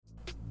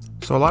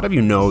So a lot of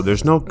you know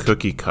there's no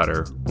cookie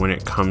cutter when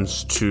it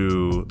comes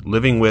to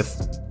living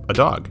with a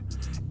dog.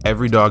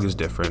 Every dog is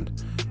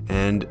different,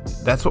 and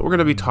that's what we're going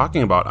to be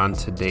talking about on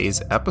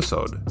today's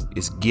episode,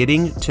 is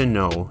getting to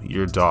know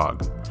your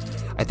dog.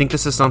 I think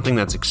this is something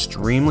that's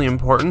extremely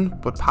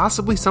important, but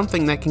possibly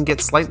something that can get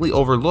slightly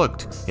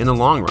overlooked in the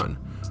long run.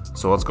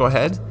 So let's go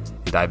ahead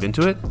and dive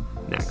into it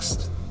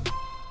next.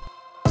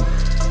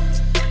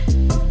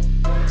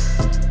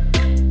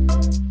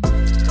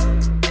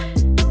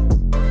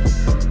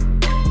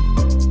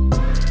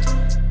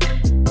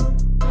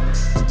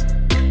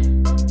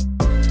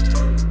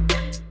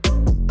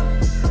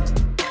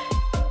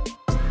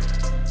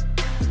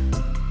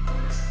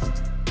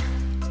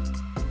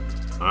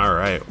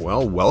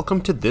 Well,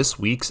 welcome to this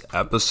week's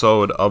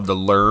episode of the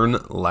Learn,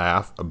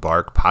 Laugh,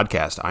 Bark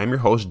podcast. I'm your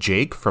host,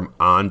 Jake from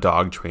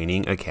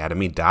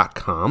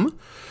OnDogTrainingAcademy.com.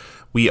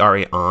 We are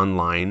an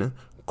online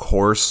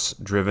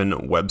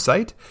course-driven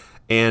website,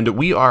 and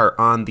we are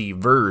on the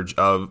verge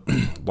of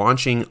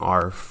launching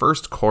our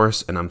first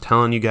course, and I'm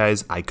telling you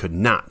guys, I could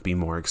not be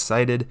more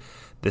excited.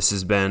 This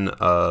has been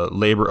a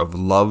labor of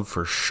love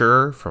for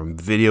sure, from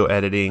video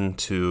editing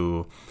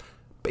to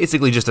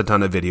basically just a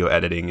ton of video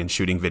editing and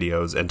shooting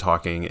videos and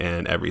talking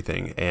and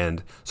everything.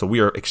 And so we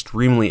are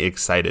extremely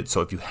excited.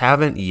 So if you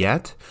haven't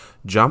yet,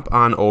 jump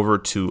on over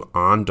to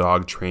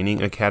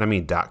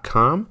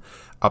OnDogTrainingAcademy.com.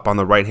 Up on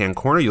the right-hand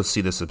corner, you'll see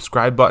the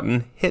subscribe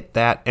button. Hit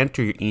that,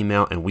 enter your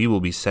email, and we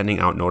will be sending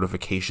out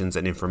notifications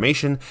and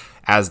information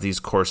as these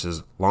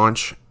courses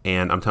launch.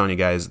 And I'm telling you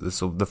guys,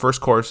 the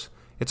first course,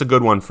 it's a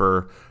good one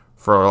for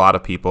a lot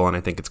of people, and I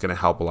think it's going to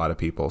help a lot of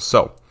people.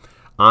 So,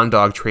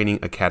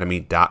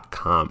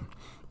 OnDogTrainingAcademy.com.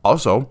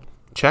 Also,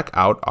 check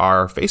out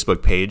our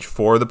Facebook page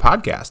for the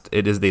podcast.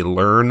 It is the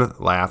Learn,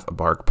 Laugh,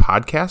 Bark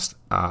podcast,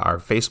 our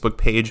Facebook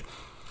page.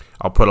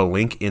 I'll put a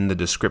link in the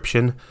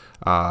description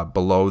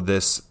below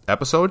this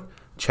episode.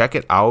 Check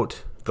it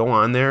out. Go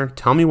on there.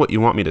 Tell me what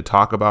you want me to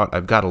talk about.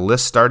 I've got a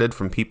list started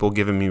from people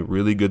giving me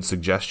really good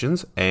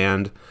suggestions,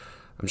 and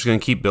I'm just going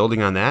to keep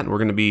building on that. We're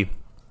going to be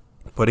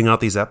putting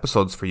out these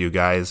episodes for you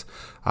guys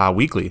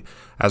weekly.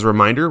 As a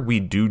reminder, we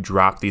do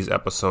drop these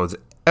episodes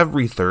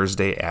every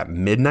Thursday at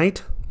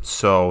midnight.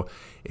 So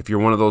if you're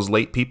one of those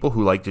late people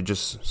who like to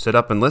just sit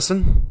up and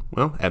listen,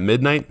 well, at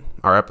midnight,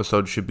 our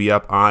episode should be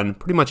up on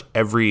pretty much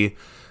every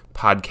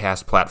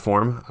podcast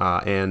platform,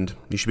 and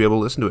you should be able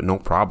to listen to it no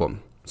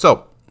problem.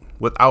 So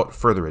without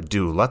further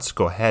ado, let's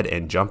go ahead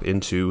and jump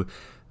into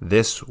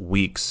this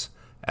week's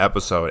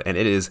episode, and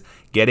it is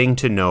getting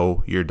to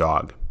know your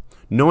dog.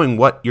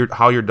 Knowing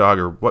how your dog,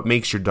 or what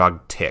makes your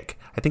dog tick.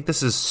 I think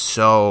this is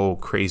so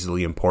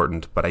crazily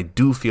important, but I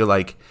do feel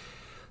like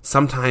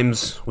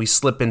sometimes we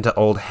slip into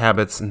old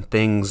habits and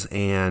things,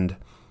 and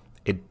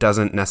it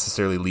doesn't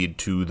necessarily lead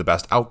to the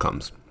best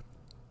outcomes.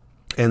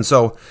 And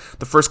so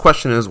the first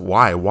question is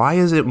why? Why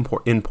is it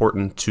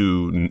important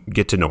to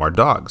get to know our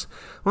dogs?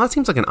 Well, that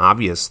seems like an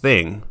obvious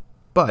thing,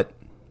 but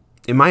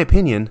in my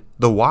opinion,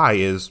 the why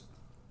is,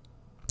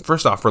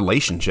 first off,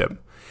 relationship.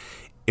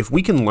 If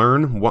we can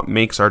learn what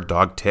makes our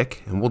dog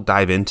tick, and we'll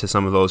dive into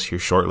some of those here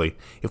shortly,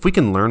 if we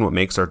can learn what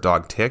makes our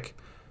dog tick,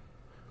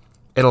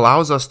 it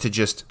allows us to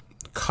just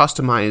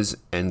customize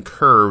and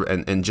curve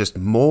and just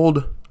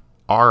mold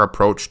our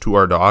approach to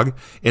our dog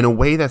in a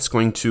way that's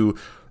going to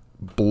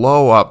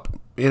blow up,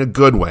 in a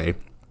good way,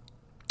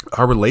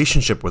 our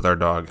relationship with our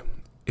dog.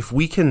 If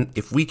we can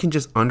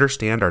just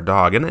understand our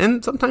dog,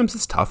 and sometimes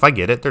it's tough, I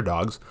get it, they're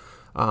dogs,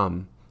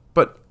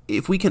 but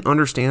if we can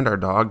understand our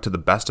dog to the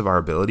best of our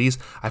abilities,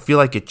 I feel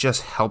like it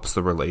just helps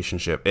the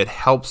relationship. It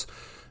helps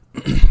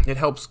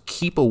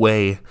keep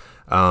away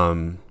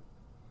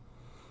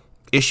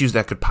issues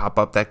that could pop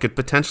up that could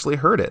potentially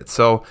hurt it.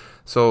 So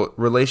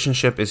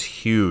relationship is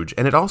huge,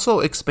 and it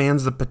also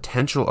expands the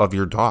potential of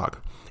your dog.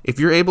 If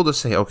you're able to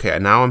say, okay,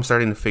 now I'm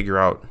starting to figure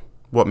out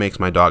what makes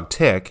my dog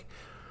tick,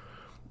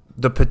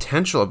 the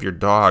potential of your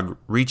dog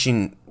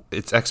reaching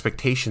its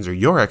expectations, or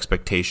your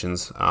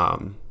expectations,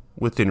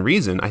 within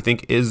reason, I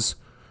think is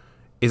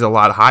a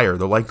lot higher.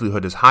 The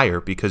likelihood is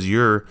higher because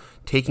you're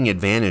taking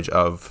advantage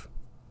of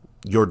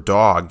your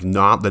dog,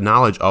 not the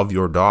knowledge of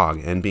your dog,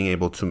 and being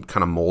able to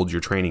kind of mold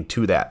your training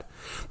to that.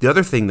 The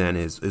other thing then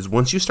is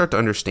once you start to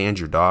understand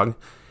your dog,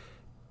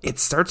 you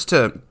start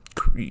to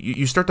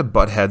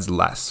butt heads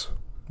less.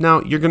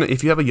 Now,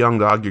 if you have a young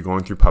dog, you're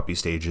going through puppy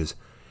stages,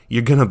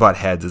 you're gonna butt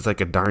heads. It's like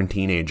a darn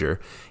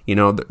teenager. You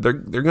know, they're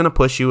gonna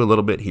push you a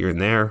little bit here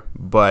and there,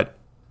 but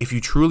if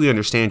you truly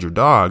understand your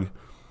dog,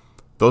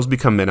 those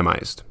become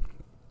minimized.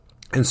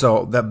 And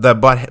so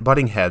that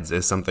butting heads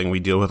is something we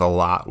deal with a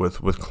lot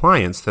with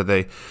clients, that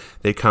they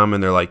come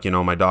and they're like, you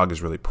know, my dog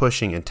is really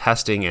pushing and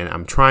testing, and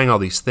I'm trying all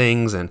these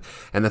things. And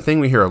the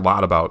thing we hear a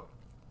lot about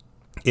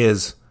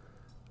is,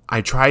 I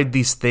tried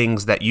these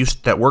things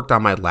that worked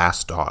on my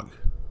last dog.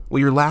 Well,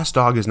 your last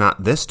dog is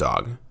not this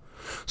dog.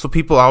 So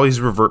people always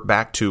revert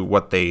back to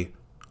what they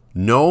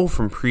know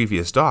from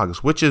previous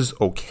dogs, which is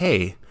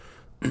okay.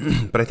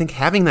 But I think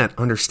having that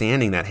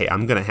understanding that, hey,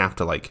 I'm going to have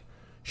to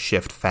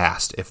shift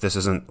fast if this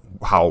isn't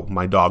how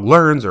my dog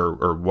learns or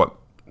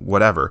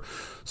whatever.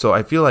 So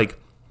I feel like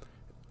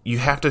you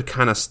have to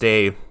kind of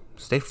stay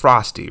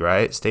frosty,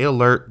 right? Stay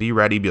alert, be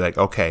ready, be like,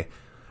 okay,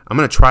 I'm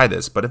going to try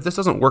this, but if this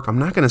doesn't work, I'm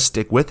not going to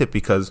stick with it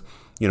because,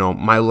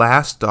 my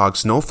last dog,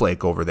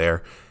 Snowflake, over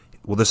there,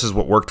 well, this is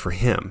what worked for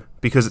him.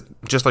 Because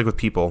just like with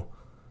people,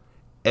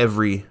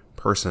 every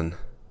person,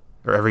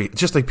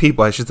 just like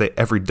people, I should say,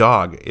 every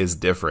dog is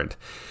different.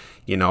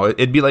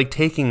 It'd be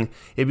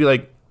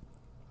like,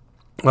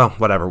 well,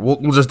 whatever.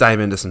 We'll just dive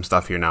into some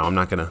stuff here now. I'm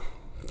not going to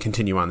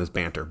continue on this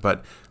banter.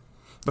 But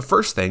the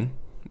first thing,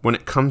 when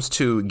it comes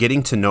to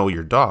getting to know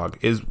your dog,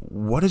 is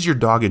what does your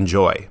dog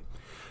enjoy?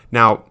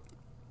 Now,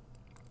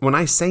 when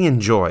I say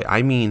enjoy,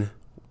 I mean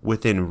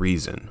within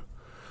reason.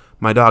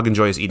 My dog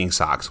enjoys eating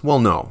socks. Well,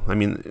 no. I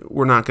mean,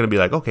 we're not going to be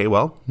like, okay,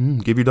 well,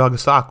 give your dog a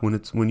sock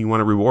when you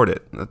want to reward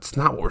it. That's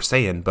not what we're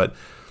saying. But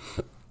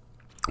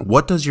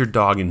what does your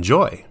dog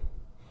enjoy?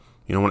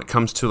 When it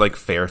comes to like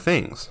fair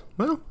things.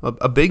 Well,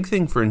 a big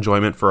thing for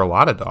enjoyment for a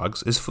lot of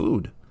dogs is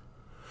food.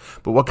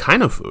 But what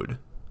kind of food?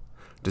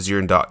 Does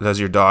your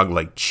dog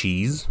like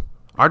cheese?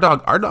 Our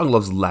dog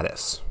loves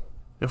lettuce.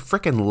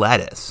 Frickin'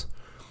 lettuce.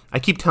 I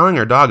keep telling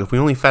our dog if we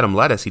only fed him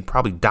lettuce, he'd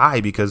probably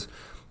die because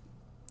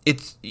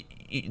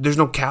there's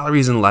no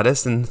calories in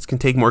lettuce, and it can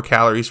take more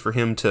calories for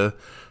him to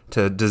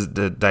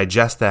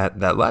digest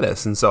that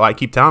lettuce. And so I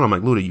keep telling him,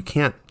 like, Luda, you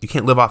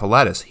can't live off of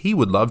lettuce. He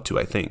would love to,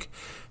 I think.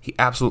 He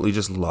absolutely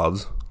just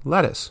loves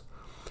lettuce.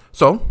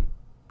 So,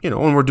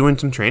 when we're doing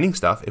some training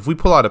stuff, if we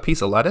pull out a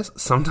piece of lettuce,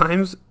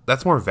 sometimes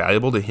that's more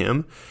valuable to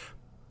him,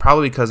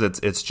 probably because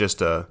it's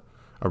just a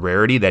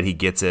rarity that he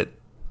gets it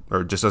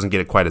or just doesn't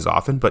get it quite as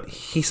often, but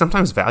he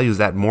sometimes values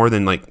that more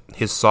than like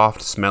his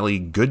soft, smelly,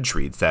 good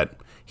treats that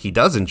he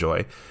does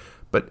enjoy.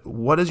 But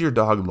what does your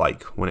dog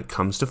like when it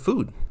comes to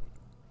food?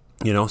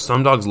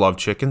 Some dogs love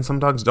chicken, some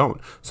dogs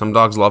don't. Some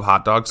dogs love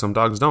hot dogs, some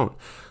dogs don't.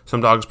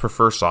 Some dogs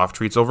prefer soft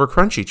treats over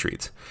crunchy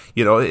treats.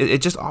 It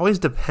just always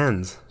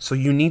depends. So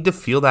you need to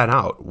feel that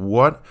out.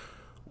 What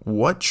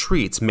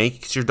treats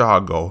makes your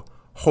dog go,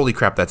 holy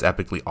crap, that's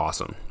epically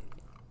awesome?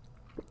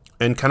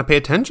 And kind of pay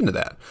attention to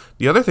that.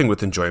 The other thing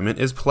with enjoyment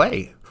is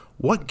play.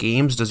 What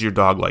games does your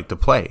dog like to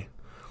play?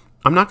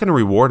 I'm not going to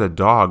reward a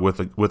dog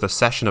with a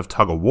session of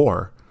tug of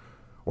war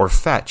or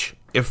fetch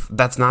if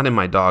that's not in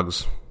my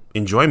dog's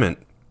enjoyment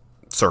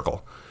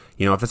circle.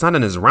 If it's not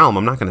in his realm,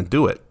 I'm not going to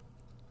do it.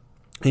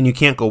 And you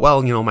can't go,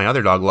 well, my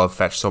other dog loved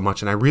fetch so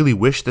much, and I really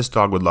wish this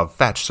dog would love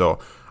fetch, so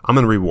I'm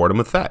going to reward him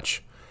with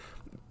fetch.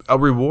 A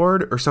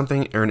reward or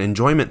something, or an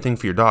enjoyment thing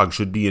for your dog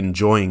should be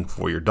enjoying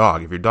for your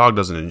dog. If your dog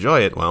doesn't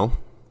enjoy it, well,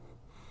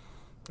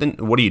 then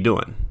what are you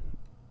doing?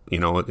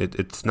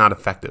 It's not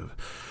effective.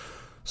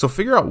 So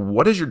figure out,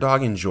 what does your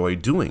dog enjoy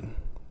doing?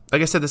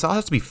 Like I said, this all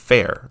has to be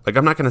fair. Like,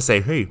 I'm not going to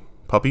say, hey,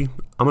 puppy,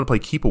 I'm going to play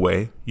keep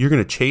away. You're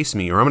going to chase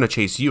me, or I'm going to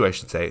chase you, I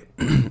should say.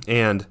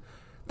 And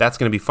that's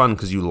going to be fun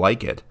because you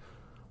like it.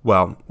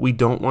 Well, we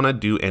don't want to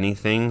do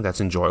anything that's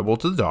enjoyable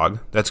to the dog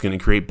that's going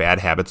to create bad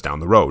habits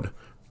down the road.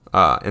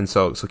 And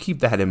so keep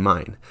that in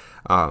mind.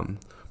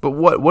 But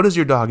what does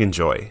your dog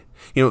enjoy?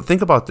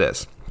 Think about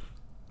this.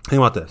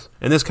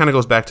 And this kind of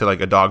goes back to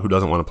like a dog who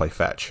doesn't want to play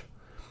fetch.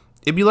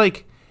 It'd be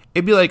like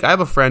I have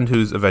a friend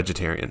who's a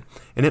vegetarian,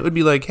 and it would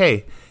be like,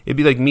 hey, it'd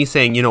be like me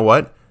saying, you know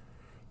what?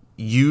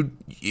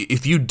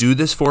 If you do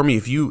this for me,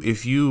 if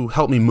you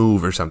help me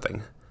move or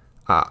something,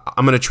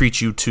 I'm going to treat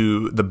you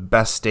to the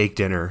best steak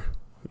dinner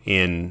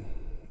in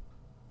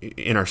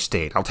our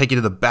state. I'll take you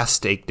to the best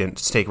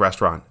steak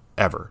restaurant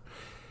ever.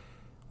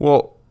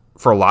 Well,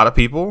 for a lot of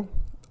people,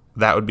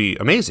 that would be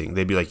amazing.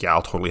 They'd be like, yeah,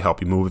 I'll totally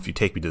help you move if you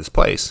take me to this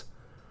place.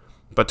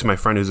 But to my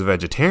friend who's a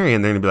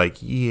vegetarian, they're going to be like,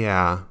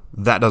 yeah,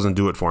 that doesn't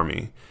do it for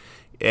me.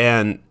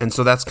 And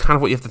so that's kind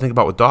of what you have to think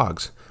about with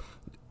dogs.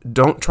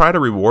 Don't try to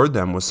reward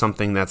them with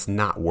something that's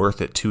not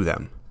worth it to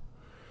them.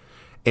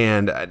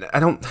 And I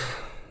don't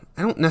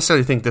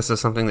necessarily think this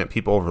is something that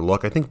people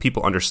overlook. I think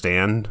people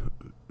understand,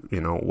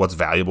 what's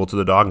valuable to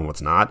the dog and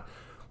what's not.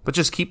 But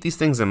just keep these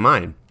things in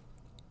mind.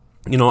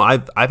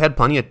 I've had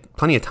plenty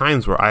of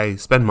times where I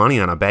spend money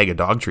on a bag of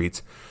dog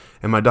treats,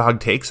 and my dog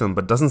takes them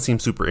but doesn't seem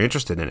super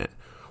interested in it.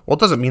 Well, it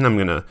doesn't mean I'm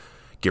going to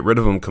get rid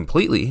of them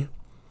completely,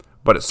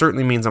 but it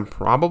certainly means I'm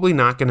probably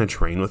not going to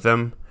train with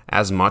them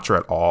as much or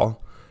at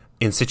all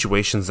in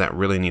situations that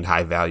really need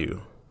high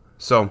value.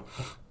 So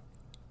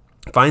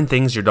find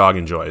things your dog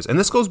enjoys. And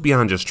this goes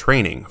beyond just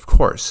training, of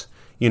course.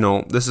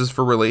 This is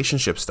for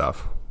relationship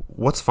stuff.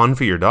 What's fun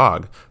for your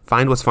dog?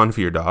 Find what's fun for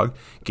your dog.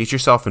 Get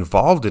yourself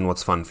involved in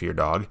what's fun for your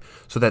dog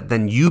so that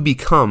then you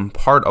become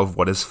part of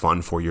what is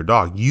fun for your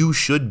dog. You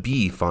should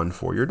be fun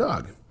for your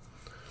dog.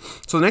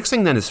 So the next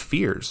thing then is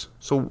fears.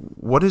 So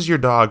what does your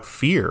dog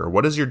fear?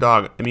 What is your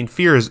dog...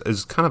 fear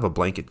is kind of a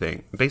blanket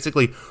thing.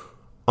 Basically,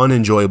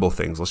 unenjoyable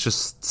things. Let's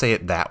just say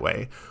it that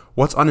way.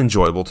 What's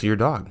unenjoyable to your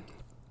dog?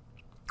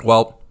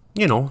 Well,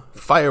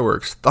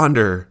 fireworks,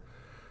 thunder,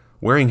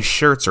 wearing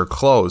shirts or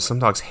clothes. Some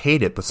dogs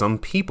hate it, but some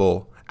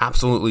people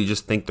absolutely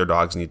just think their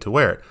dogs need to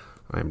wear it.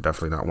 I'm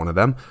definitely not one of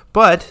them.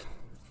 But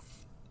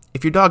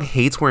if your dog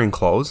hates wearing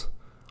clothes,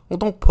 well,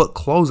 don't put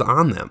clothes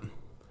on them.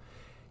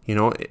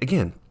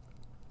 Again,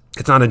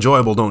 it's not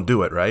enjoyable, don't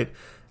do it, right?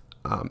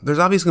 There's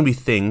obviously going to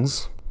be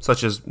things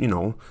such as,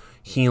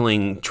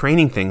 healing,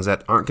 training things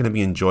that aren't going to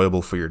be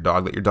enjoyable for your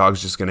dog, that your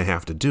dog's just going to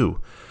have to do.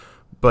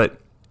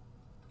 But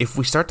if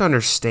we start to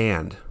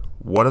understand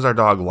what does our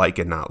dog like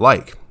and not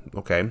like,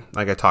 okay,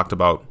 like I talked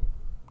about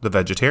the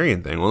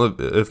vegetarian thing. Well,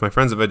 if my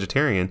friend's a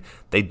vegetarian,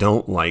 they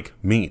don't like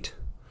meat.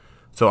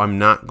 So I'm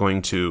not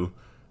going to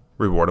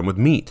reward them with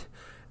meat.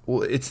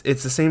 Well, it's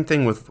the same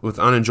thing with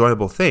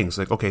unenjoyable things.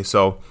 Like, okay,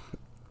 so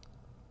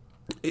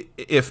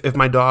if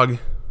my dog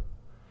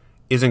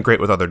isn't great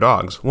with other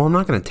dogs, well, I'm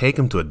not going to take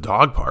him to a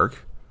dog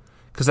park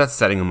because that's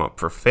setting him up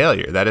for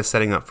failure. That is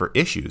setting up for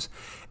issues.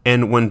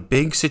 And when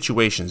big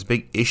situations,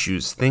 big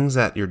issues, things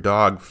that your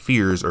dog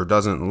fears or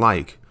doesn't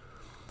like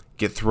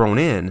get thrown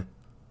in,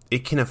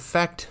 it can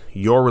affect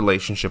your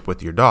relationship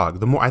with your dog.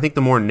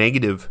 The more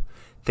negative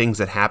things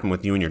that happen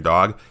with you and your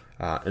dog,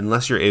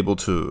 unless you're able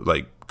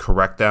to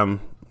correct them,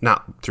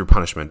 not through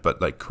punishment,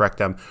 but correct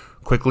them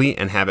quickly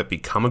and have it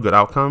become a good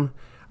outcome,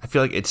 I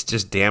feel like it's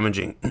just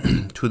damaging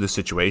to the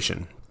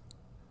situation.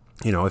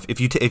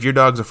 If your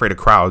dog's afraid of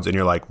crowds and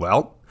you're like,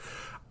 well,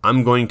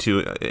 I'm going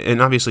to,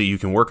 and obviously you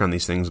can work on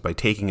these things by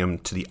taking him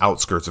to the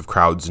outskirts of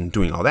crowds and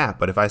doing all that.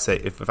 But if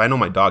I know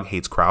my dog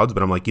hates crowds,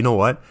 but I'm like, you know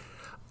what?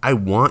 I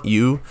want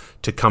you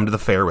to come to the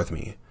fair with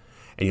me.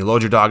 And you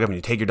load your dog up and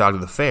you take your dog to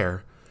the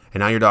fair,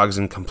 and now your dog's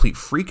in complete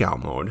freak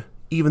out mode.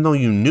 Even though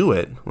you knew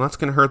it, well, that's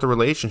going to hurt the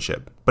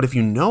relationship. But if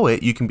you know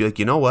it, you can be like,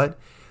 you know what?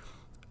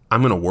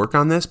 I'm going to work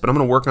on this, but I'm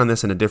going to work on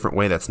this in a different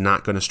way that's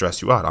not going to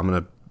stress you out. I'm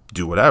going to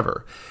do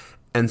whatever.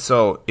 And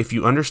so if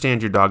you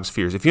understand your dog's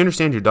fears, if you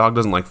understand your dog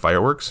doesn't like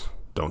fireworks,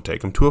 don't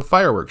take him to a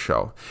fireworks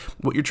show.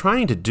 What you're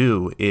trying to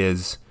do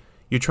is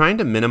you're trying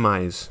to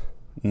minimize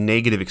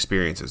negative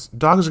experiences.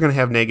 Dogs are going to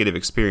have negative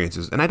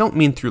experiences. And I don't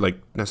mean through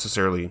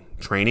necessarily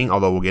training,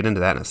 although we'll get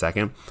into that in a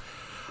second.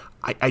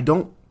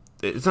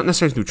 It's not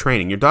necessarily through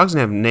training. Your dog's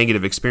going to have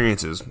negative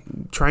experiences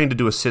trying to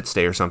do a sit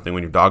stay or something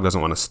when your dog doesn't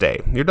want to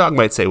stay. Your dog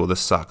might say, well, this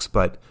sucks,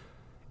 but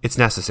it's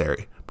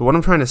necessary. But what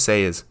I'm trying to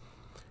say is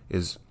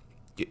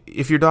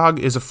if your dog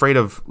is afraid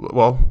of,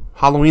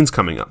 Halloween's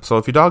coming up. So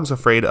if your dog's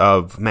afraid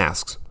of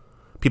masks,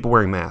 people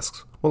wearing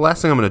masks, well,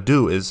 last thing I'm going to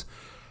do is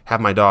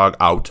have my dog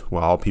out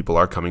while people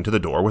are coming to the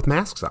door with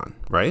masks on,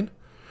 right?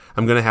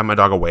 I'm going to have my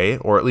dog away,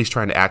 or at least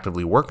trying to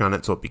actively work on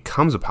it so it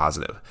becomes a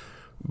positive.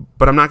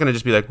 But I'm not going to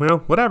just be like, well,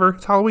 whatever,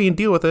 it's Halloween,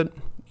 deal with it.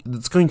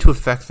 It's going to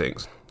affect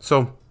things.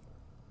 So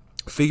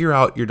figure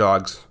out your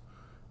dog's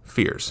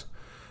fears.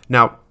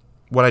 Now,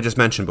 what I just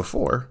mentioned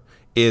before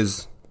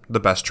is the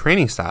best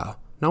training style.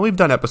 Now, we've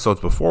done episodes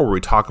before where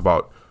we talk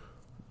about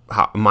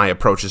my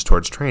approaches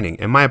towards training.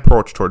 And my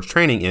approach towards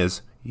training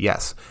is,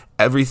 yes,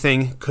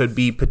 everything could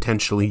be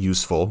potentially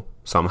useful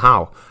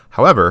somehow.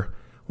 However,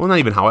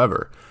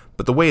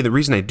 but the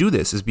reason I do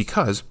this is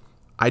because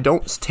I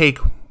don't take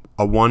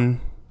a one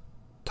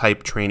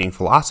type training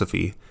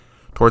philosophy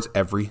towards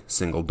every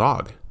single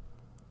dog.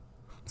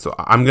 So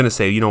I'm going to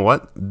say, you know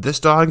what? This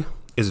dog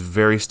is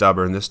very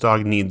stubborn. This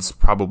dog needs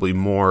probably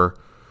more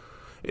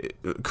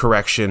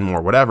correction,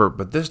 more whatever,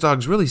 but this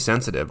dog's really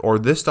sensitive. Or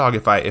this dog,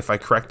 if I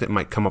correct it,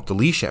 might come up to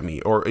leash at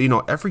me. Or,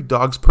 every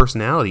dog's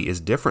personality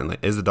is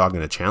different. Is the dog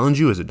going to challenge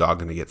you? Is the dog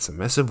going to get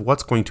submissive?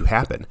 What's going to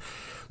happen?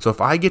 So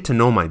if I get to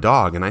know my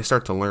dog and I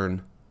start to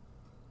learn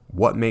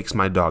what makes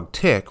my dog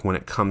tick when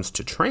it comes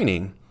to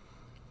training,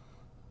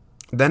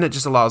 then it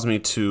just allows me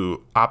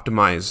to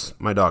optimize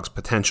my dog's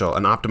potential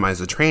and optimize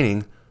the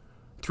training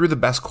through the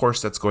best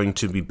course that's going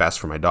to be best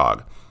for my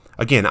dog.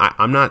 Again,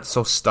 I'm not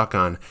so stuck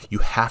on you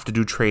have to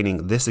do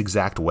training this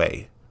exact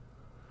way.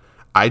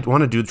 I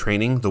want to do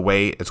training the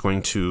way it's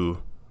going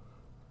to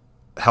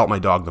help my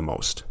dog the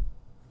most.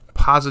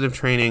 Positive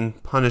training,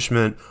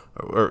 punishment,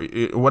 or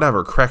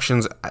whatever,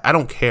 corrections, I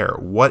don't care.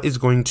 What is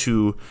going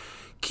to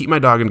keep my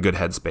dog in a good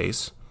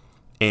headspace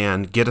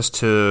and get us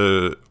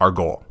to our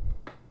goal?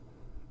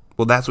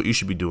 Well, that's what you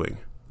should be doing.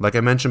 Like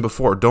I mentioned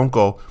before, don't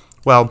go,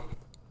 well,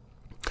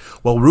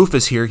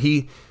 Rufus here,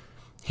 he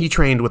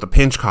trained with a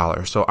pinch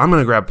collar, so I'm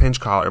going to grab a pinch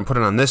collar and put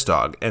it on this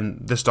dog, and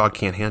this dog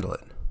can't handle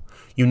it.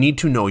 You need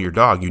to know your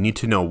dog. You need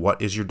to know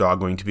what is your dog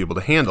going to be able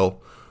to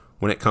handle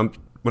when it comes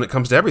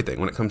to everything,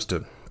 when it comes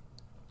to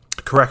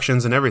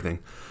corrections and everything.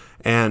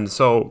 And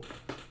so,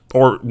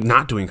 or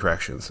not doing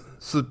corrections.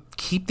 So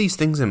keep these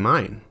things in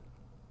mind.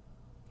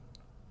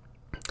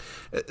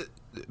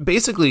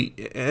 Basically,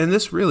 and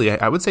this really,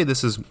 I would say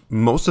this is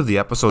most of the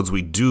episodes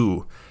we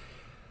do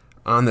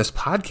on this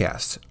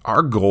podcast.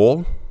 Our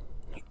goal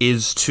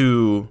is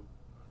to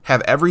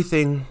have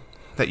everything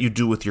that you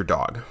do with your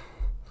dog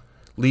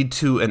lead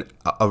to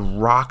a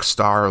rock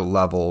star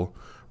level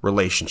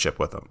relationship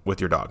with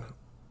your dog.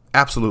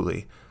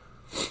 Absolutely.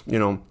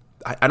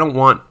 I don't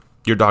want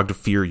your dog to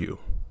fear you.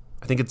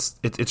 I think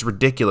it's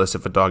ridiculous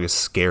if a dog is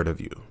scared of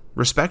you.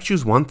 Respect you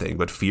is one thing,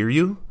 but fear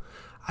you?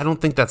 I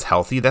don't think that's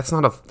healthy. That's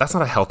not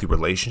a healthy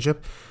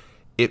relationship.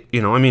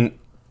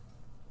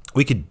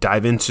 We could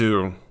dive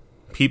into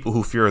people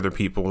who fear other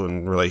people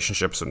in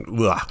relationships, and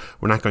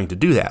we're not going to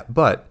do that.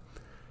 But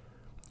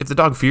if the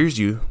dog fears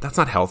you, that's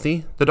not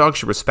healthy. The dog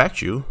should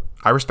respect you.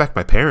 I respect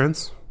my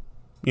parents.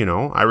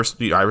 I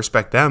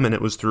respect them, and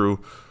it was through,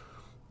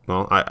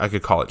 well, I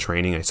could call it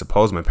training, I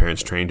suppose. My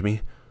parents trained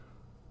me.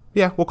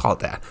 Yeah, we'll call it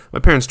that. My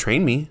parents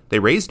trained me, they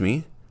raised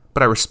me,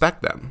 but I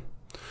respect them.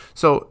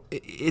 So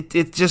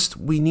it just,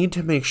 we need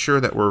to make sure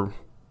that we're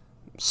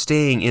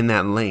staying in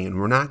that lane.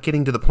 We're not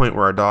getting to the point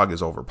where our dog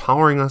is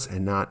overpowering us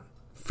and not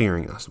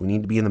fearing us. We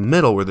need to be in the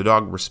middle where the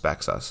dog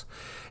respects us.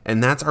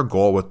 And that's our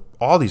goal with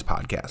all these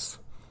podcasts,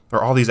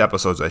 or all these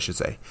episodes, I should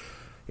say,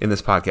 in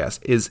this podcast,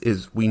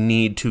 is we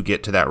need to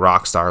get to that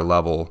rock star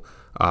level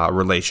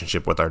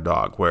relationship with our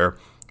dog, where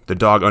the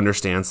dog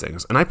understands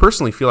things. And I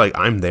personally feel like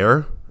I'm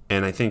there,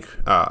 and I think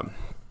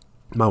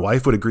my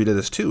wife would agree to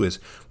this too, is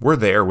we're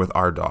there with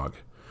our dog.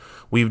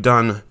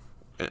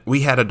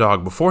 We had a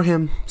dog before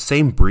him,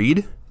 same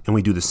breed, and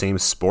we do the same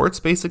sports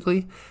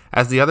basically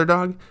as the other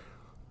dog,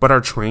 but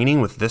our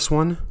training with this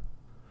one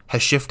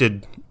has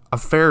shifted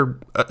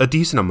a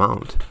decent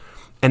amount.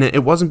 And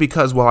it wasn't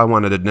because, I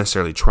wanted to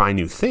necessarily try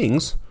new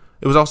things.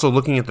 It was also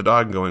looking at the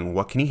dog and going,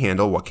 what can he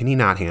handle? What can he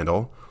not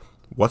handle?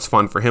 What's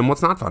fun for him?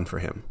 What's not fun for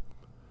him?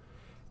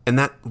 And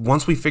that,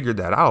 once we figured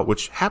that out,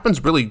 which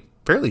happens really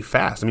fairly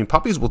fast. I mean,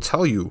 puppies will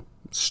tell you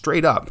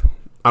straight up,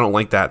 I don't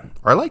like that,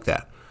 or I like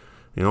that.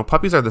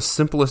 Puppies are the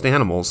simplest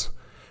animals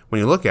when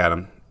you look at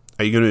them.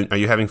 Are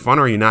you having fun,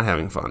 or are you not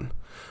having fun?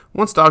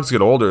 Once dogs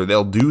get older,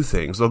 they'll do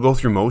things. They'll go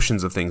through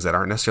motions of things that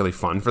aren't necessarily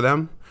fun for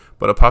them.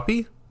 But a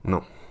puppy?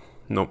 No.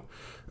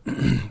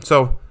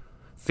 So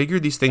figure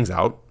these things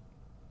out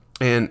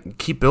and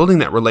keep building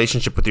that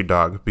relationship with your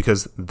dog,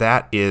 because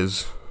that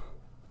is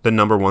the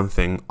number one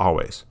thing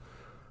always.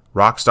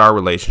 Rockstar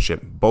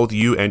relationship. Both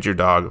you and your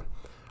dog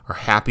are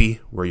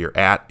happy where you're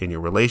at in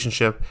your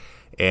relationship,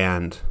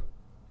 and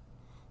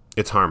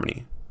it's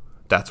harmony.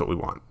 That's what we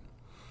want.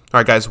 All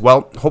right, guys.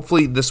 Well,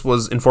 hopefully this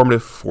was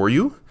informative for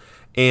you.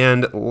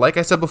 And like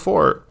I said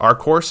before, our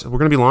course, we're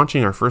going to be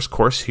launching our first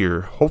course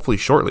here hopefully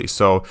shortly.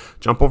 So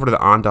jump over to the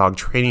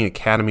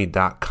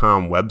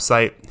OnDogTrainingAcademy.com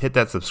website, hit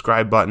that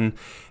subscribe button,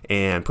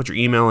 and put your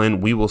email in.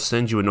 We will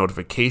send you a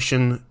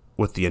notification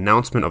with the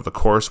announcement of the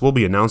course. We'll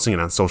be announcing it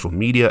on social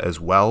media as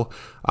well.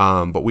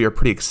 But we are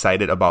pretty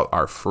excited about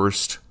our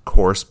first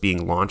course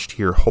being launched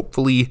here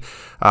hopefully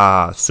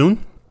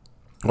soon,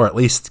 or at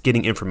least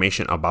getting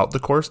information about the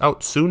course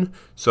out soon.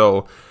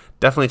 So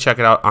definitely check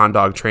it out,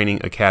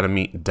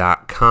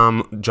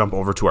 OnDogTrainingAcademy.com. Jump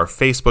over to our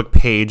Facebook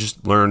page,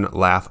 Learn,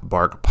 Laugh,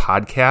 Bark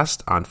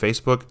Podcast on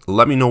Facebook.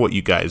 Let me know what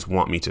you guys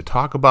want me to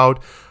talk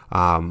about.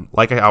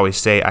 Like I always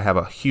say, I have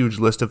a huge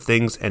list of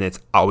things, and it's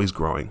always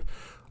growing.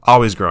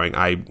 Always growing.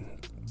 I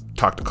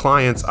talk to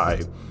clients,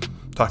 I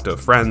talk to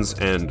friends,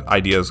 and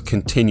ideas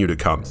continue to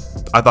come.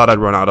 I thought I'd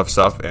run out of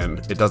stuff, and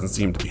it doesn't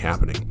seem to be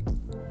happening.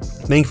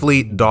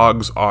 Thankfully,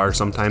 dogs are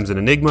sometimes an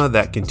enigma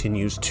that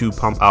continues to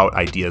pump out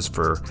ideas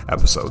for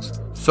episodes.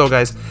 So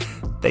guys,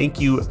 thank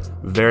you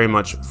very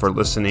much for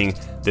listening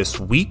this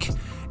week.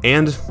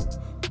 And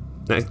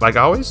like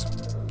always,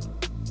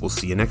 we'll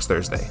see you next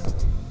Thursday.